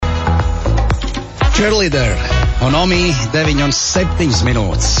Cheerleader un Omi 9:07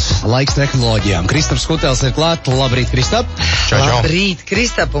 minūtes. Laiks tehnoloģijām. Kristaps Kutels ir klāt. Labrīt, Kristap. Labrīt,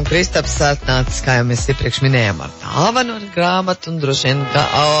 Kristap, un Kristaps atnācis, kā jau mēs iepriekš minējām, ar dāvanu, ar grāmatu, un droši vien,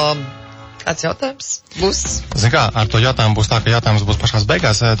 kāds jautājums būs? Zin kā, ar to jautājumu būs tā, ka jautājums būs pašās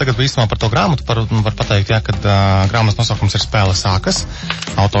beigās. Tagad īstenībā par to grāmatu var pateikt, ja, kad grāmatas nosaukums ir Spēle sākas.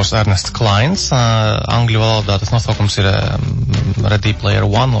 Autors Ernests Kleins. Angļu valodā tas nosaukums ir Ready Player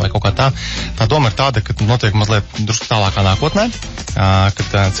One vai kaut kā tā. Tā doma ir tāda, ka notiek mazliet drusku tālākā nākotnē,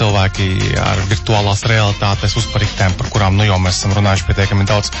 kad cilvēki ar virtuālās realitātes uzpariktēm, par kurām nu jau mēs esam runājuši pietiekami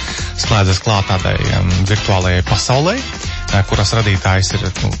daudz, slēdzas klāt tādai virtuālajai pasaulē, kuras radītājs ir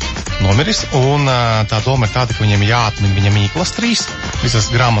nomiris, un tā doma ir tāda, ka viņiem jāatmin viņa mīklas 3,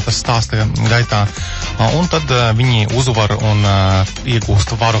 visas grāmatas stāsta gaitā, un tad viņi uzvar un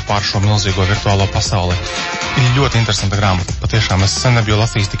iegūst varu pār šo milzīgo virtuālo pasauli. Ir ļoti interesanta grāmata, patiešām es sen nebiju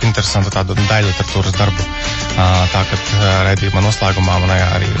lasījis tik interesantu tādu daļu literatūras darbu, tā ka raidījuma noslēgumā man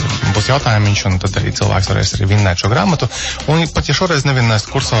arī būs jautājumiņš, un tad arī cilvēks varēs arī vinnēt šo grāmatu, un pat ja šoreiz nevinnēs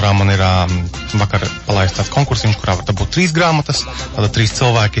kursorā, man ir vakar palaist tāds konkursiņš, kurā var būt 3 grāmatas, tātad 3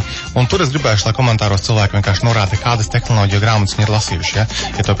 cilvēki, un tur es gribēšu, lai komentāros cilvēki vienkārši norāda, kādas tehnoloģiju grāmatas viņi ir lasījuši, ja?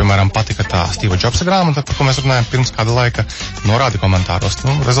 Ja tev, piemēram, patika tā Steve Jobsa grāmata, par ko mēs runājam pirms kāda laika, norādi komentāros.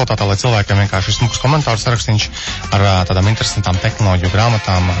 Rezultātā, lai cilvēkiem vienkārši smuks komentāru sarakstīņš ar tādām interesantām tehnoloģiju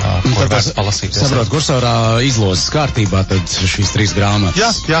grāmatām, ko vērts palasīt. Saprot, kursorā izlozes kārtībā tad šīs 3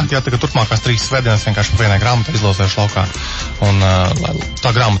 grāmatas. Jā, tagad turpmākās 3 svētdienas vienkārši pa vienai grāmatai izlozēšu laukā, un tā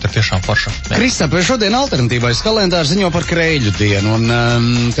grāmata ir tiešām forša. Kristap, šodien alternatīvais kalendārs ziņo par Kreļu dienu, un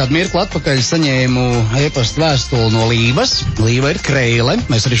kādu mirkli atpakaļ saņēmu e-pasta vēstuli no Līvas. Līva ir Kreile.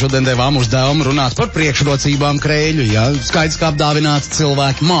 Mēs arī šodien devām uzdevumu runāt par priekšrocībām Kreļu, ja. Skaidrs, kā apdāvināti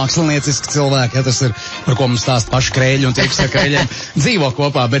cilvēki, mākslinieciski cilvēki, ja tas ir, par ko mums stāst paši Kreļi un tie, kas ar Kreļiem dzīvo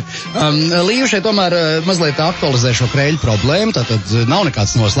kopā, bet Līva šeit tomēr mazliet aktualizē šo Kreļu problēmu, tātad nav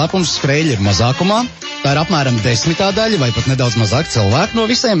nekāds noslēpums, Kreļi ir mazākumā. Tā ir apmēram 10. daļa, vai pat nedaudz mazāk cilvēku no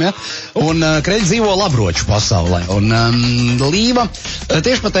visiem, ja? Un Kreļi dzīvo labroču pasaulē. Un Līva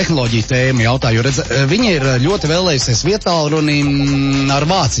tieši par tehnoloģiju tēmu jautāju, redz, viņa ir ļoti vēlējusies vietālruni ar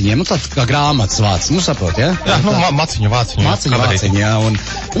vāciņiem, nu tāds kā grāmatas vāciņi, nu saprot, ja? Jā, nu maciņu vāciņu. Maciņu vāciņu, jā,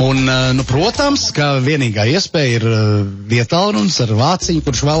 un nu, protams, ka vienīgā iespēja ir vietālrunis ar vāciņu,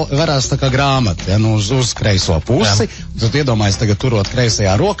 kurš varās tā kā grāmata, ja, nu uz kreiso pusi. Tad iedomājies tagad turot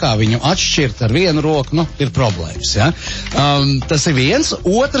kreisajā rokā, viņu atšķirt ar vienu roku, nu, ir problēmas, ja? Tas ir viens.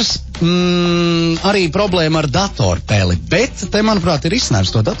 Otrs, arī problēma ar datorpeli, bet te, manuprāt, ir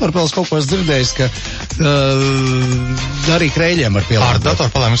izsnērs to datorpeles, kaut ko es dzirdējis, ka arī Kreļiem var pielāgot. Ar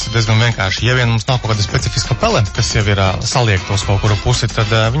datorpelēm ir diezgan vienkārši. Ja vien mums nav kaut kāda specifiska pele, kas jau ir saliekta uz kaut kuru pusi,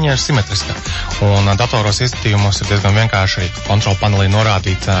 tad viņa ir simetriska. Un datoros iestatījumos ir diezgan vienkārši kontrol panelī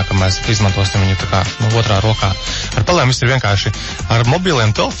norādīt, ka mēs izmantosim viņu tā kā otrā rokā. Ar pelēm viss ir vienkārši. Ar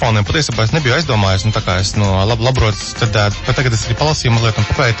mobiliem telefoniem patiesībā es nebiju aizdomājies, tā kā es labrots, tad tagad es arī palasīju mazliet un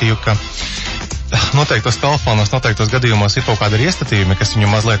papētīju, ka noteiktos telefonos, noteiktos gadījumos ir kaut kādi iestatījumi, kas viņu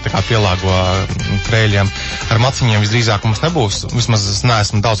mazliet tā kā pielāgo Kreļiem. Ar maciņiem visdrīzāk mums nebūs. Vismaz es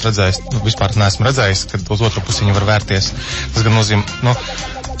neesmu daudz redzējis, vispār neesmu redzējis, kad uz otru pusi viņi var vērties. Tas gan nozīmē,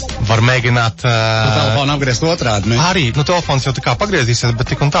 var mēģināt... telefonu apgriezt otrādi, ne? Arī, telefons jau tā kā pagriezīsies, bet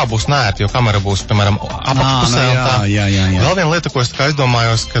tik un tā būs nērti, jo kamera būs, piemēram, apakšpusē un tā. Jā. Vēl viena lieta, ko es tā kā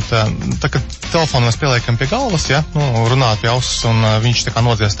aizdomājos, ka tā, kad telefonu mēs pieliekam pie galvas, ja, runāt pie ausis un viņš tā kā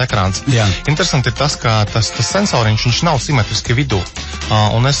nodziest ekrāns. Jā. Interesanti ir tas, ka tas sensoriņš, viņš nav simetriski vidū.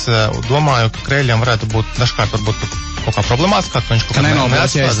 Un es domāju, ka Kreļiem varētu būt dažkārt varbūt kaut kā problemātiskāk, ka viņš kaut kā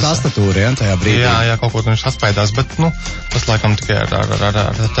nenobācies tastatūru, ja, tajā brīdī. Jā, kaut ko viņš atspēdās, bet, tas laikam tikai ar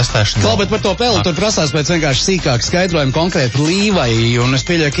testēšanu. Bet par to peli tur prasās pēc vienkārši sīkāk skaidrojumu konkrēti Līvai, un es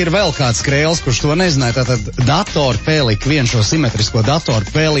pieļauju, ka ir vēl kāds Krēls, kurš to nezināja, tātad datorpeli, vienu šo simetrisko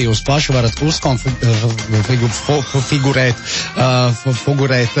datorpeli jūs paši varat figurēt.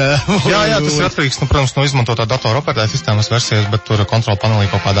 Jā, tas ir atkarīgs, protams, no izmantotā datora operētāja sistēmas versijas, bet tur kontrol panelī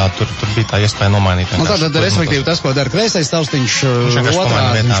kaut kādā, tur bija tā iespēja nomainīt. Tātad, respektīvi, tas, ko dara kreisais taustiņš, otrā,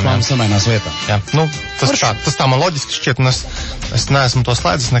 viņš samainās vietā. Jā, tas tā man loģiski šķiet, un es neesmu to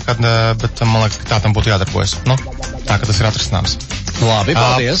slēdzis nekad, bet man liekas, ka tā tam būtu jādarbojas. Tā, ka tas ir atrisināms. Labi,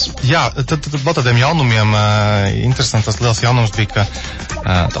 paldies. Jā, tad vēl tādiem jaunumiem, interesants tas liels jaunums bija, ka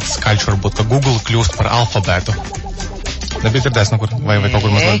tāds skaļš varbūt, ka Google kļūst par alfabētu. Nebija dzirdējis, no kur, vai kaut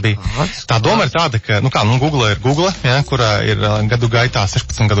kur mazliet bija. Tā doma ir tāda, ka, Google ir Google, kurā ir gadu gaitā,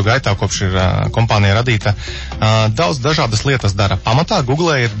 16 gadu gaitā, kopš ir kompānija radīta, daudz dažādas lietas dara. Pamatā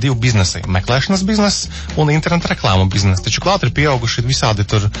Google ir 2 biznesi - meklēšanas bizness un interneta reklāmu bizness. Taču klāt ir pieauguši visādi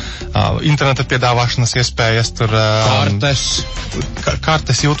tur interneta piedāvāšanas iespējas, tur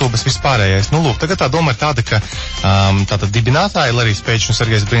kartes, YouTube, vispārējais. Lūk, tagad tā doma ir tāda, ka tātad dibinātāji, Larrijs Pēčs un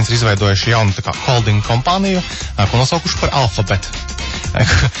Sergejs Brins ir izveidojuši jaunu tā kā holding kompāniju, ko nosaukuši par Alphabet.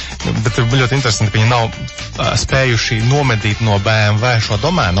 Bet ir ļoti interesanti, ka viņi nav spējuši nomedīt no BMW šo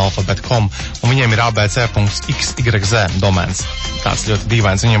domēnu alphabet.com, un viņiem ir abc.xyz domēns. Tāds ļoti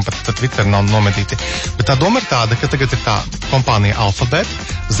dīvains, viņiem pat Twitter nav nomedīti. Bet tā doma ir tāda, ka tagad ir tā kompānija Alphabet,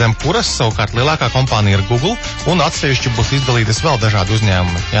 zem kuras savukārt lielākā kompānija ir Google, un atsevišķi būs izdalītas vēl dažādi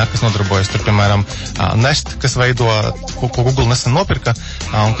uzņēmumi, kas nodarbojas tur, piemēram, Nest, kas veido, ko Google nesen nopirka,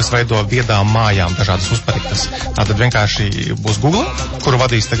 un kas veido viedām mājām dažādas uzparikas. Tātad vienkārši būs Google, kuru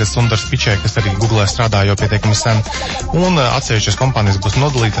vadīs tagad Sundars Pičē, kas arī Google strādā jau pietiekami sen, un atsevišķas kompānijas būs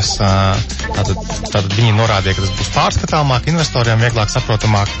nodalītas, tātad viņi norādīja, ka tas būs pārskatāmāk, investoriem vieglāk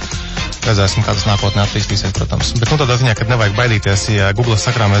saprotamāk. Redzēsim, kā tas nākotnē attīstīsies, protams. Bet tādā ziņā, kad nevajag baidīties, ja Google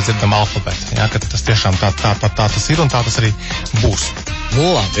sakrā mēs dzirdam Alphabet, ka tas tiešām tā tas ir un tā tas arī būs.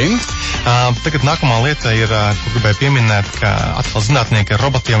 Labi. Tagad nākamā lieta ir, ko gribēju pieminēt, ka atkal zinātnieki ar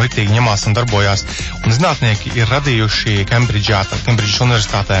robotiem ritīgi ņemās un darbojās. Un zinātnieki ir radījuši Kembridžas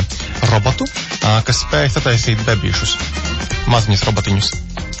universitātē robotu, kas spēj sataisīt bebīšus, maziņus robotiņus.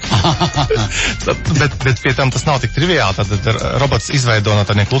 bet pie tam tas nav tik triviāli. Tad robots izveido no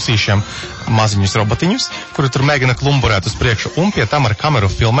tādiem klusīšiem maziņus robotiņus, kuri tur mēģina klumburēt uz priekšu, un pie tam ar kameru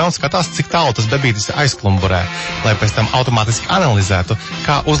filmē un skatās, cik tālu tas bebītis aizklumburē, lai pēc tam automātiski analizētu,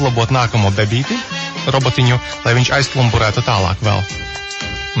 kā uzlabot nākamo bebīti, robotiņu, lai viņš aizklumburētu tālāk vēl.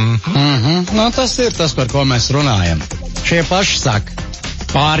 Tas ir tas, par ko mēs runājam. Šie paši saka,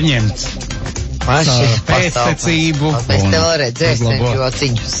 pārņemt pēctecību. Mēs te vēl redzēsim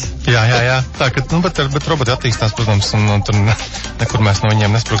jociņus. Jā. Tā, bet roboti attīstās, protams, un tur nekur mēs no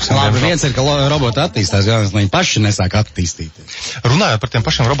viņiem nespruksim. Labi, viens ir, ka roboti attīstās, galvenais, lai viņi paši nesāk attīstīties. Runājot par tiem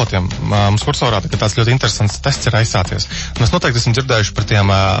pašiem robotiem, mums kursorā tāds ļoti interesants tests ir aizsācies. Mēs noteikti esam dzirdējuši par tiem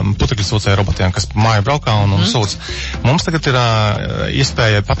putekļu sūcēju robotiem, kas māju braukā un sūc. Mums tagad ir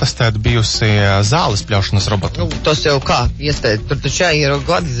iespēja patestēt bijusi zāles pļaušanas robotu. Tas jau kā iespēja, tur taču jāieroga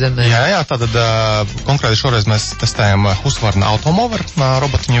gadi zemē. Jā, tātad konkrēti šoreiz mēs testējam Husqvarna automoveru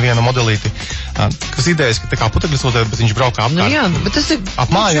robotiņu vienu modelīti, kas idejas, ka tā kā putekļu sūcēja, bet viņš braukā apkārt. Jā, bet tas ir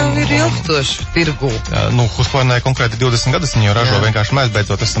ilgstoši tirgū. Husqvarnai konkrēti 20 gadus viņi jau ražo, vienkārši mēs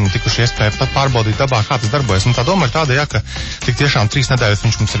beidzot esam tikuši iespēju pat pārbaudīt dabā, kā tas darbojas. Un tā doma ir tāda, ka tik tiešām 3 nedēļas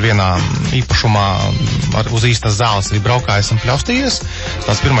viņš mums ir vienā īpašumā uz īstas zāles arī braukājis un pļaustījies.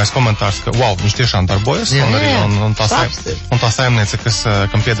 Tāds pirmais komentārs, ka wow, viņš tiešām darbojas. Un tā saimniece,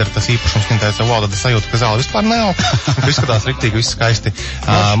 kam pieder tas īpašums, viņa teica, wow, tad sajūta, ka zāle vispār nav. Izskatās riktīgi, viss skaisti.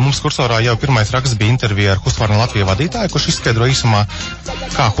 Mums kursorā jau pirmais raksts bija intervija ar Husqvarna Latviju vadītāju, kurš izskaidro īsumā,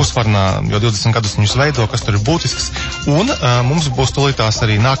 kā Husqvarna jau 20 gadus viņus veido, kas tur ir būtisks. Un mums būs tūlītās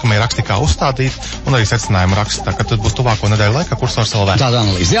arī nākamajā rakstī kā uzstādīt un arī secinājuma raksts. Tā, ka tad būs tuvāko nedēļu laikā kursors LV. Tāda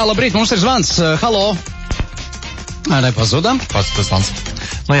analīze. Jā, labrīt, mums ir zvans. Halo! Nepazudam. Pats tas zvans.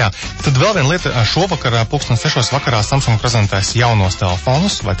 Tad vēl viena lieta. Šovakar 6:00 vakarā Samsung prezentēs jaunos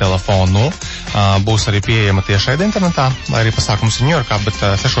telefonus vai telefonu. Būs arī pieejama tiešraide internetā, lai arī pasākums ir Ņujorkā, bet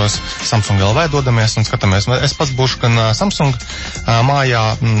 6:00 Samsung LV dodamies un skatāmies. Es pats būšu gan Samsung mājā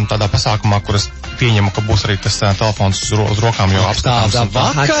tādā pasākumā, kuras pieņemu, ka būs arī tas telefons uz rokām jau apskatāms.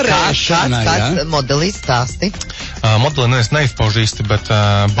 Tāda vakarēšana, kāds modelis stāsti? Modeli neizpauž īsti, bet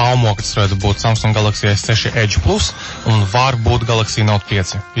baumo, ka tas varētu būt Samsung Galaxy S6 Edge Plus un var būt Galaxy Note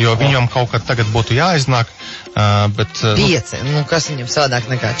 5, jo viņam kaut kad tagad būtu jāiznāk, bet... 5, kas viņam savādāk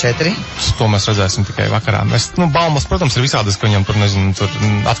nekā 4? To mēs redzēsim tikai vakarā. Baumas, protams, ir visādas, ka viņam tur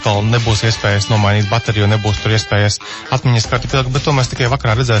atkal nebūs iespējas nomainīt bateriju, nebūs tur iespējas atmiņas karti pielikt, bet to mēs tikai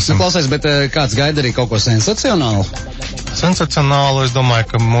vakarā redzēsim. Klausies, bet kāds gaida arī kaut ko sensacionālu? Sensacionālu, es domāju,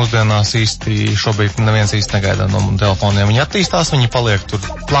 ka mūsdienās īsti šobrīd neviens īsti negaida no telefoniem. Viņi attīstās, viņi paliek tur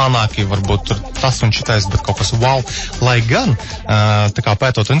plānāki, varbūt tur tas un šitais, bet kaut kas wow. Lai gan, tā kā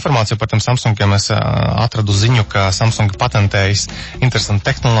pētot informāciju par tiem Samsungiem, es atradu ziņu, ka Samsung patentējis interesantu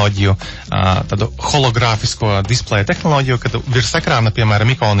tehnoloģiju, tādu hologrāfisko displeja tehnoloģiju, kad virs ekrāna,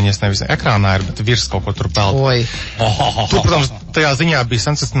 piemēram, ikoniņas nevis ekrānā ir, bet virs kaut ko tur peld. Oi. Tur, protams, tajā ziņā bija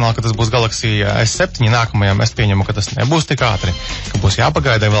sensacionāli, ka tas būs Galaxy S7 nākamajam. Es pieņemu, ka tas nebūs tik ātri, ka būs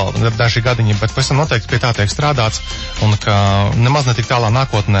jāpagaida vēl daži gadiņi, bet pēc tam noteikti pie tā tiek strādāts, un ka nemaz ne tik tālā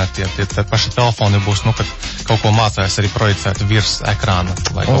nākotnē tie paši telefoni būs, kad kaut ko mācēs arī projicēt virs ekrāna.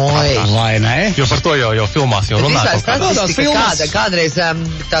 Vai ne? Jo par to jau filmās jau runā. Kādreiz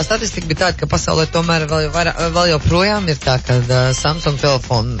tā statistika bija tāda, ka pasaulē tomēr vēl joprojām ir tā, ka Samsung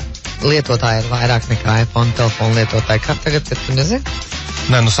telefonu lietotāji ir vairāk nekā iPhone telefonu lietotāji. Kā tagad ir, tu nezini?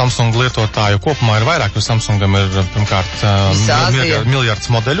 Nē, Samsung lietotāju kopumā ir vairāk, jo Samsungam ir, pirmkārt, miljards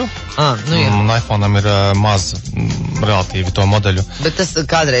modeļu, un iPhone'am ir maz relatīvi to modeļu. Bet tas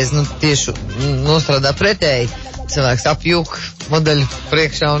kādreiz, tieši nostrādā pretēji. Cilvēks apjūk modeļu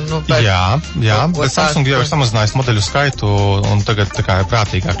priekšā un, Jā, bet Samsung jau ir samazinājis modeļu skaitu un tagad tā kā ir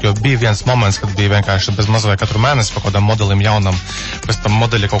prātīgāk, jo bija viens moments, kad bija vienkārši bez mazvai katru mēnesi pa kādam modelim jaunam, pēc tam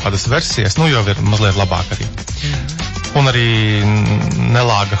modeļa kaut kādas versijas, jau ir mazliet labāk arī. Un arī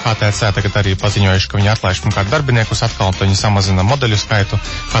nelāga HTC tagad arī paziņojuši, ka viņi atlaiž pirmkārt darbiniekus atkal, un viņi samazina modeļu skaitu.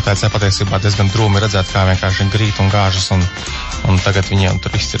 HTC patiesībā diezgan drūmi redzēt, kā vienkārši grīt un gāžas, un tagad viņiem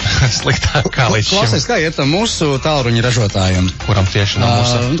tur viss ir sliktāk kā līdz šim. Klausies, kā iet mūsu tālruņa ražotājiem? Kuram tieši no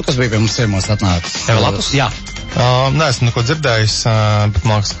mūsu? Kas bija pie mums ciemos atnācis? Evelatus? Jā. Neesmu neko dzirdējis, bet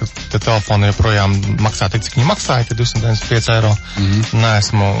man liekas, ka te telefoni joprojām maksā tik, cik viņi maksāja, tie 295 eiro.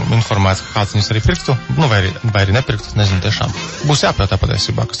 Neesmu informēts, ka kāds viņus arī pirktu, vai arī nepirktu, nezinu tiešām. Būs jāprātā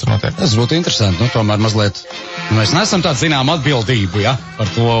patiesībā, kas tur notiek. Tas būtu interesanti, tomēr mazliet, mēs nesam tādu zinām atbildību,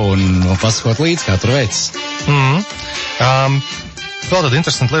 par to un pasakot līdz, kā tur veids. Vēl tāda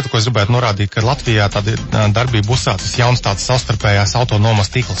interesanta lieta, ko es gribētu norādīt, ka Latvijā tāda darbība uzsācis jauns tāds savstarpējās autonomas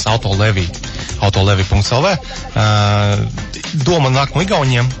tīkls, autolevi.lv. Doma nāk no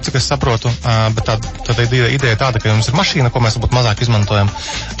Igauniem, cik es saprotu, bet tāda ideja tāda, ka jums ir mašīna, ko mēs varbūt mazāk izmantojam,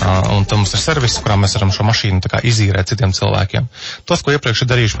 un tad mums ir servis, kurā mēs varam šo mašīnu tā kā izīrēt citiem cilvēkiem. Tos, ko iepriekš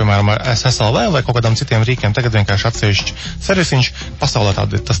ir darījuši, piemēram, ar SSLV vai kaut kādām citiem rīkiem, tagad vienkārši atsevišķi servisiņš. Pasaulē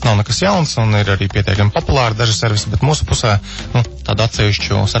tas nav nekas jauns, un ir arī pietiekami populāri daži servisi, bet mūsu pusē, tāda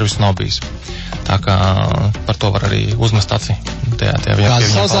atsevišķu servisu nav bijis. Tā kā par to var arī uzmest aci.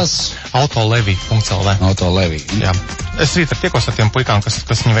 Kāds saucās? Autolevi.lv. Autolevi. Jā. Es rīt tiekos ar tiem puikām,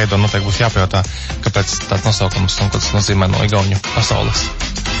 kas viņu veido, noteikti būs jāpajautā, kāpēc tāds nosaukums un ko tas nozīmē no Igauņu pasaules.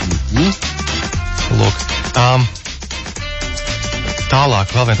 Lūk. Tālāk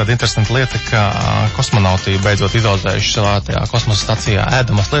vēl viena tāda interesanta lieta, ka kosmonauti beidzot izaudzējuši savā tajā kosmosa stacijā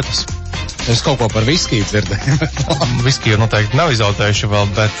ēdamas lietas. Es kaut ko par viskiju dzirdēju. Viskiju noteikti nav izaudzējuši vēl,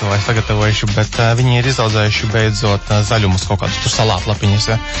 vai sagatavojuši, bet viņi ir izaudzējuši beidzot zaļumus kaut kādus tur salātlapiņus,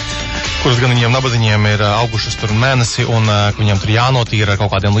 kuras gan viņiem nabadzīgiem ir augušas tur mēnesi, un viņiem tur jānotīra ar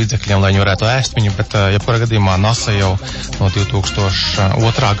kaut kādiem līdzekļiem, lai viņi varētu ēst viņu, bet jebkurā gadījumā NASA jau no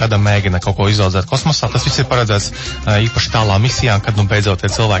 2002. gada mēģina kaut ko izaudzēt kosmosā. Tas viss ir paredzēts īpaši tālā misijā, kad beidzot tie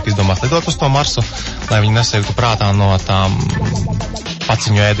cilvēki izdomās lidot uz to Marsu, lai viņi nesajūtu prātā no tām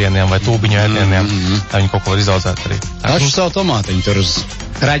paciņu ēdieniem vai tūbiņu ēdieniem, lai viņi kaut ko var izaudzēt arī. Taču savu tomātiņu tur uz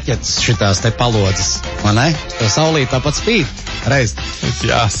raķetes šitās te palodzes, vai ne? Tā saulīt tāpat spīd reiz.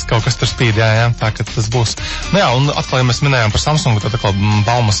 Jā, kaut kas tur spīd, jā, tā ka tas būs. Un atkal, ja mēs minējām par Samsungu, tad atkal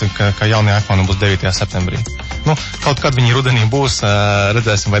baumas ir, ka jaunie iPhone būs 9. septembrī. Kaut kad viņi rudenī būs,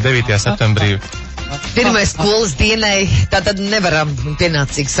 redzēsim, vai 9. septembrī. Pirmai skolas dienai, tātad nevaram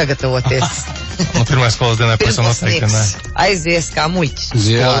pienācīgi sagatavoties. Pirmai skolas dienai pēc tam noteikti, ne. Aizies kā muļķis.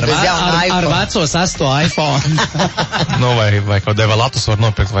 Jā, ar veco 6. iPhone. Vai kaut Evelatus var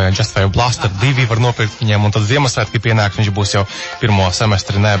nopirkt, vai Just vai Blaster 2 var nopirkt viņiem, un tad Ziemassvētki pienāks, viņš būs jau pirmo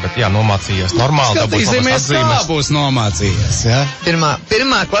semestri, nomācījies normāli. Skatīsimies, kā būs nomācījies, jā?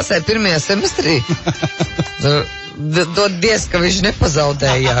 Pirmā klasē, pirmajā semestrī. Dod diez, ka viņš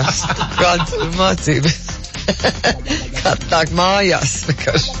nepazaudējās. Kāds ir mācības? Kā tāk mājās.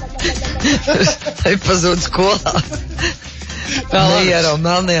 Nepazūd skolā. Neiero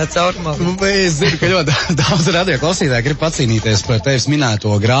melnajā caurumā. Es zinu, ka ļoti daudz radioklausītāji grib pacīnīties par tevis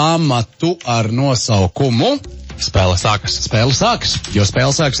minēto grāmatu ar nosaukumu Spēle sākas. Spēle sākas, jo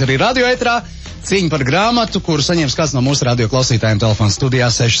spēle sākas arī radioetrā. Cīņa par grāmatu, kuru saņems kāds no mūsu radioklausītājiem telefona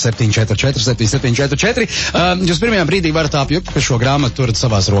studijā 6744 7744. Jūs pirmajā brīdī varat apjukt, ka šo grāmatu turat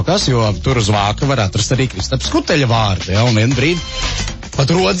savās rokās, jo tur uz vāka var atrast arī Kristaps Kuteļa vārdu, un vienu brīdi pat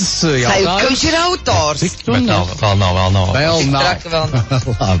rodas jautājums. Ka viņš ir autors. Bet vēl nav. Vēl nav.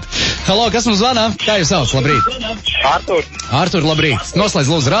 Labi. Halo, kas mums zvana? Kā jūs sauc? Labrīt. Artur, labrīt. Noslēdz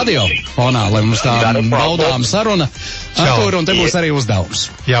lūdzu radio fonā, lai mums tā baudām saruna. Artur, un te būs arī uzdevums.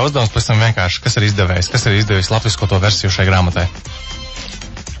 Jā, uzdevums pēc tam vienkārši. Kas ir izdevējis? Kas ir izdevējis latvisko to versiju šai grāmatai?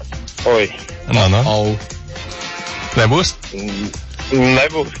 Oi. No. Nebūs?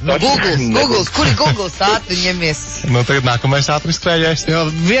 Nebūs. Google, kuri Google ātri ņemies? Nu, tagad nākamais ātri skrējais. Jo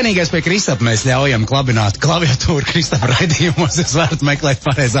vienīgais pie Kristapa mēs ļaujam klabināt klaviatūru Kristapa raidījumos, es varat meklēt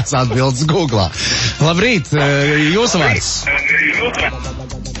pareizās atbildes Googlā. Labrīt, jūsu vārds.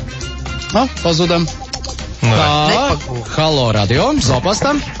 Pazudam. Tā, halo radio,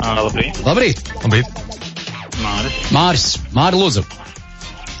 Zoopasta. Labrīt. Māris, lūdzu.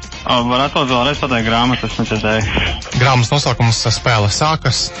 Varētu vēlreiz pateikt grāmatas, nedzirdēju. Grāmatas nosaukums Spēle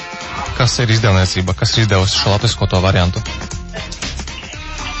sākas. Kas ir izdevniecība? Kas ir izdevusi šo latviskoto variantu?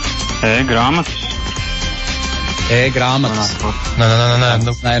 E-grāmatas. E-grāmatas.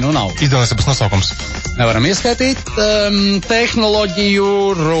 Nē, nu nav. Izdevniecības nosaukums. Nevaram ieskaitīt. Tehnoloģiju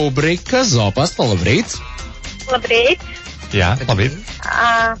rubrikas, Zoopasta, labrīt. Labrīt. Jā, labrīt.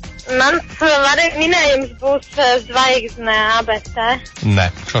 Mans minējums būs zvaigzne ABC. Nē,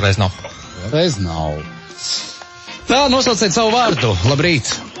 šoreiz nav. Tā, nosauciet savu vārdu.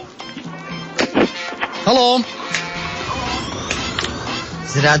 Labrīt. Halo.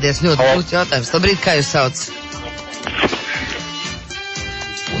 Rādies ļoti grūts jautājums. Labrīt, kā jūs sauc?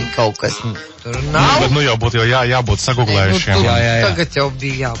 Kaut kas tur nav. Bet nu jau būtu jābūt saguglējušiem. Tagad jau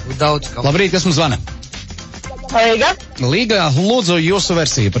bija jābūt daudz kaut. Labrīt, kas mums zvana? Līga, lūdzu jūsu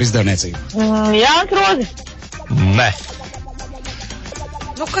versiju par izdevniecību. Jā, Rozi. Nē.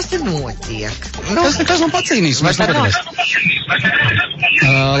 Nu, kas te notiek? Kas man pacīnīs?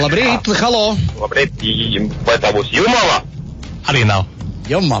 Labrīt, halo. Labrīt, vai tā būs Jumala? Arī nav.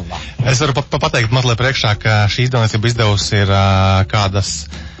 Jumala. Es varu pateikt mazliet priekšā, ka šī izdevniecība izdevusi ir kādas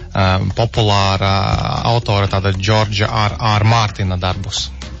populāra autora, tāda Džordža R. Mārtina darbus.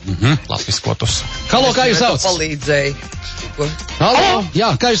 Latviskotus. Halo, kā jūs sauc? Palīdzēji. Halo,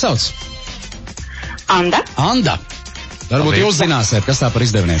 jā, kā jūs sauc? Anda. Varbūt jūs zināsiet, kas tā par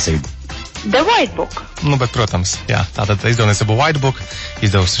izdevniecību. The White Book. Nu, bet, protams, jā, tātad izdevniecība White Book,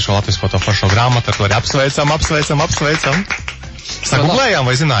 izdevusi šo latviskoto foršo grāmatu, ar to arī apsveicam. Saguglējām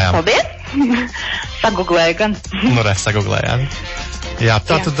vai zinājām? Paldies. Saguglēju gan. Nu, saguglējām. Jā,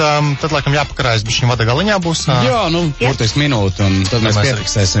 tad laikam jāpakarājas bišķiņ vada galiņā būs. Jā, burtiski minūte, un tad mēs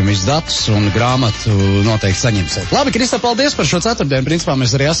pierakstīsim visus datus, un grāmatu noteikti saņemsiet. Labi, Krista, paldies par šo ceturtdienu. Principā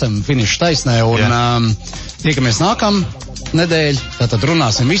mēs arī esam finišu taisnē, un tiekamies nākam nedēļu. Tātad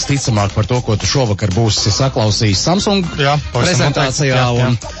runāsim visticamāk par to, ko tu šovakar būsi saklausījis Samsung prezentācijā,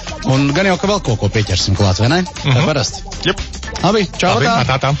 un gan jau, ka vēl kaut ko pieķersim klāt, vai ne? Tā parasti. Jep. Labi, čau.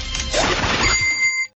 Tā.